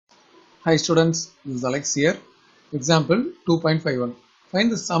Hi students, this is Alex here. Example 2.51. Find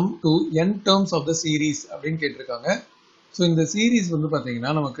the sum to n terms of the series அப்படின்னு கேட்டிருக்காங்க. So இந்த series வந்து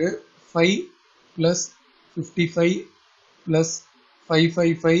பார்த்தீங்கன்னா நமக்கு 5 plus 55 plus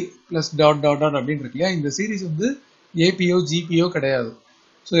 555 plus dot dot dot அப்படின்னு இருக்கு இல்லையா. இந்த சீரீஸ் வந்து ஏபிஓ ஜிபிஓ கிடையாது.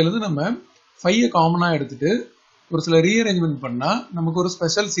 ஸோ இதில் வந்து நம்ம 5 காமனாக எடுத்துட்டு ஒரு சில ரீஅரேஞ்ச்மெண்ட் பண்ணால் நமக்கு ஒரு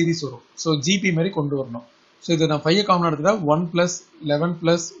ஸ்பெஷல் சீரீஸ் வரும். ஸோ ஜிபி மாதிரி கொண்டு வரணும். ஸோ இதை நான் 5 காமனாக எடுத்துட்டா 1 plus 11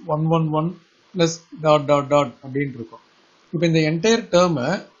 plus 111 plus dot dot dot அப்படின்னு இருக்கும். இப்போ இந்த என்டையர் டேர்மை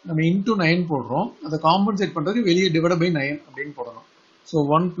நம்ம இன்டூ 9 போடுறோம். அதை காம்பன்சேட் பண்ணுறதுக்கு வெளியே டிவைட் பை 9 அப்படின்னு போடணும். So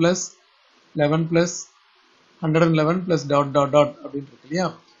 1 plus 11 plus 111 plus dot dot dot அப்படின்னு இருக்கு இல்லையா.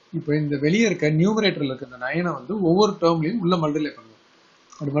 இப்போ இந்த வெளியே இருக்க நியூமரேட்டரில் இருக்க இந்த 9 வந்து ஒவ்வொரு டேர்ம்லையும் உள்ள மல்டிப்ளை பண்ணுவோம்.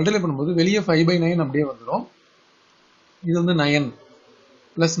 அப்படி மல்டிப்ளை பண்ணும்போது வெளியே 5/9 அப்படியே வந்துடும். இது வந்து 9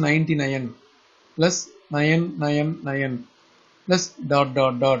 plus 99 plus 999 plus dot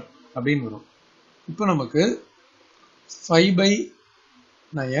dot dot அப்படின்னு வரும். இப்போ நமக்கு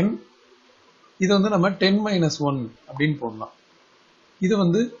 5/9 இது வந்து நம்ம 10 - 1 அப்படின்னு போடலாம். இது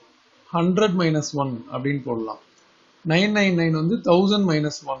வந்து 100 - 1 அப்படின்னு போடலாம். 999 வந்து 1000 -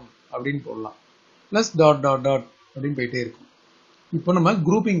 1 அப்படின்னு போடலாம். பிளஸ் டாட் டாட் டாட் அப்படின்னு போயிட்டே இருக்கும். இப்போ நம்ம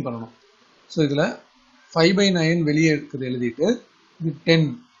குரூப்பிங் பண்ணணும். ஸோ இதில் 5/9 வெளியே இருக்குது எழுதிட்டு இது 10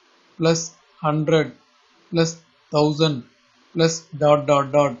 plus 100 plus 1000 plus dot dot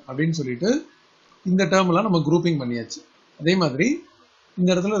dot அப்படின்னு சொல்லிட்டு இந்த டேர்ம்லாம் நம்ம குரூப்பிங் பண்ணியாச்சு. அதே மாதிரி இந்த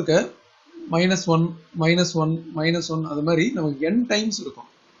இடத்துல இருக்க -1 -1 -1 அது மாதிரி நமக்கு n டைம்ஸ் இருக்கும்.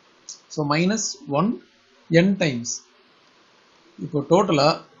 So -1 n times. இப்போ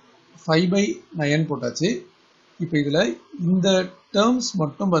டோட்டலாக 5/9 போட்டாச்சு. இப்போ இதில் இந்த டேர்ம்ஸ்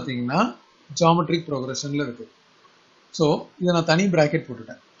மட்டும் பார்த்தீங்கன்னா ஜியோமெட்ரிக் ப்ரோக்ரஷனில் இருக்கு. ஸோ இதை நான் தனி பிராக்கெட்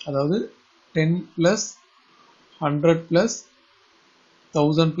போட்டுட்டேன். அதாவது 10 plus 100 plus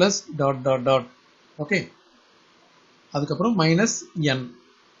 1000 plus dot dot dot. Okay, அதுக்கப்புறம் -n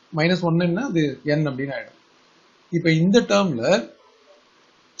 -1 அது n அப்படின்னு ஆகிடும். இப்போ இந்த டேர்மில்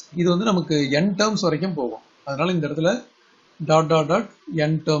இது வந்து நமக்கு n டேர்ம்ஸ் வரைக்கும் போகும். அதனால இந்த இடத்துல dot dot dot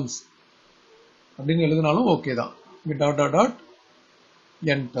n terms அப்படின்னு எழுதினாலும் ஓகே தான். இங்கே dot dot dot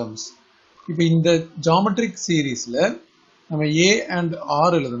n terms. இப்போ இந்த ஜியோமெட்ரிக் சீரீஸில் நம்ம a and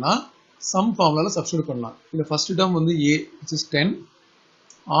r எழுதுனா சம் ஃபார்முலாவில் சப்ஸ்டிட்யூட் பண்ணலாம். இதில் ஃபர்ஸ்ட் டேர்ம் வந்து a which is 10,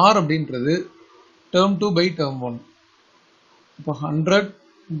 r அப்படின்றது term 2 by term 1. இப்போ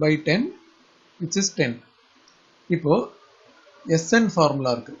 100/10 which is 10. இப்போ Sn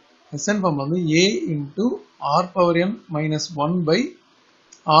ஃபார்முலா இருக்கு. Sn ஃபார்முலா வந்து a into r power n minus 1 by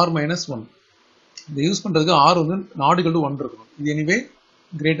r minus 1. இதை யூஸ் பண்ணுறதுக்கு r வந்து not equal to 1 இருக்கணும். இது எனிவே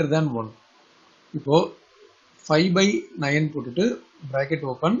greater than 1. இப்போ 5/9 போட்டுட்டு bracket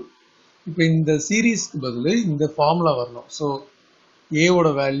open. இப்போ இந்த சீரீஸ்க்கு பதில் இந்த ஃபார்முலா வரணும். ஸோ ஏவோட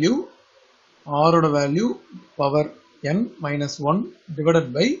வேல்யூ ஆரோட value power n - 1 divided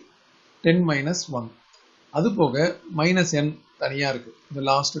by 10 - 1. அது போக -n தனியாக இருக்குது இந்த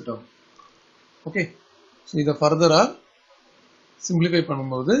லாஸ்ட் டேர்ம். ஓகே, ஸோ இதை ஃபர்தராக சிம்பிளிஃபை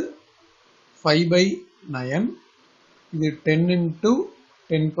பண்ணும்போது 5/9 இது 10 into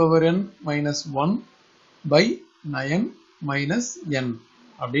 10 power n minus 1 by 9 minus n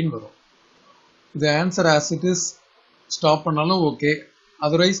அப்படின்னு வரும். இது answer as it is stop பண்ணாலும் ஓகே.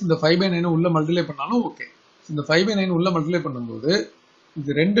 அதர்வைஸ் இந்த 5/9 உள்ள மல்டிப்ளை பண்ணாலும் ஓகே. இந்த 5/9 உள்ள மல்டிப்ளை பண்ணும்போது இது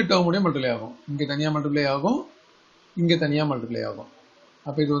ரெண்டு டேர்முடைய மல்டிப்ளை ஆகும். இங்கே தனியாக மல்டிப்ளை ஆகும், இங்கே தனியாக மல்டிப்ளை ஆகும்.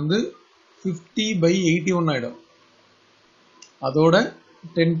 அப்போ இது வந்து 50/81 ஆகிடும். அதோட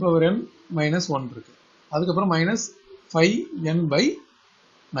 10 power n minus 1 இருக்கு. அதுக்கப்புறம்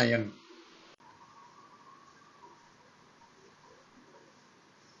 -5n/9.